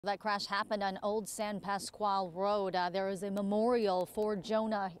That crash happened on Old San Pasqual Road. There is a memorial for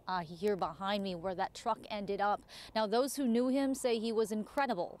Jonah here behind me where that truck ended up. Now, those who knew him say he was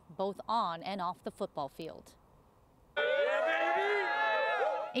incredible, both on and off the football field.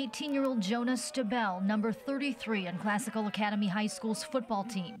 18-year-old Jonah Stabell, number 33 on Classical Academy High School's football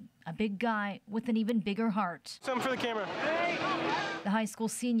team. A big guy with an even bigger heart. Something for the camera. The high school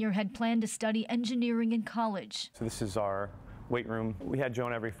senior had planned to study engineering in college. So this is our weight room. We had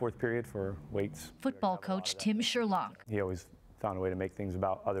Jonah every fourth period for weights. Football coach Tim Sherlock. He always found a way to make things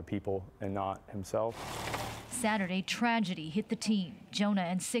about other people and not himself. Saturday, tragedy hit the team. Jonah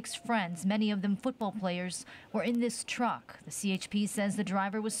and 6 friends, many of them football players, were in this truck. The CHP says the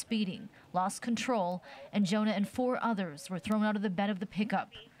driver was speeding, lost control, and Jonah and 4 others were thrown out of the bed of the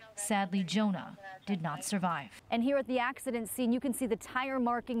pickup. Sadly, Jonah did not survive. And here at the accident scene, you can see the tire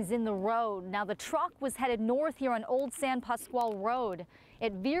markings in the road. Now, the truck was headed north here on Old San Pasqual Road.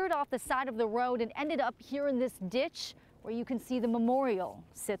 It veered off the side of the road and ended up here in this ditch where you can see the memorial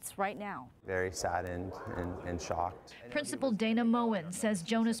sits right now. Very saddened and shocked. Principal Dana Moen says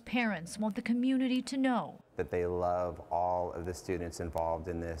Jonah's parents want the community to know that they love all of the students involved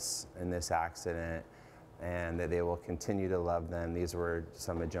in this accident, and that they will continue to love them. These were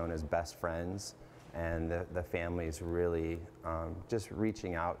some of Jonah's best friends, and the families really just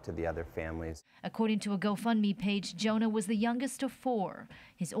reaching out to the other families. According to a GoFundMe page, Jonah was the youngest of 4.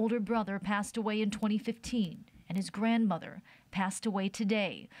 His older brother passed away in 2015, and his grandmother passed away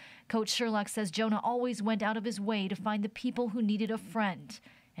today. Coach Sherlock says Jonah always went out of his way to find the people who needed a friend,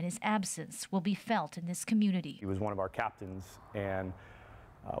 and his absence will be felt in this community. He was one of our captains, and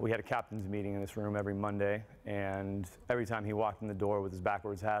we had a captain's meeting in this room every Monday, and every time he walked in the door with his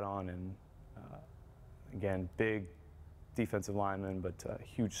backwards hat on, and again, big defensive lineman, but a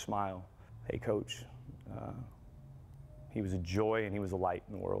huge smile. Hey, Coach, he was a joy and he was a light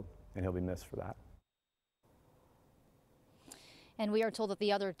in the world, and he'll be missed for that. And we are told that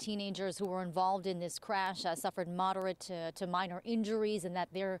the other teenagers who were involved in this crash suffered moderate to minor injuries, and that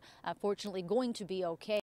they're fortunately going to be okay.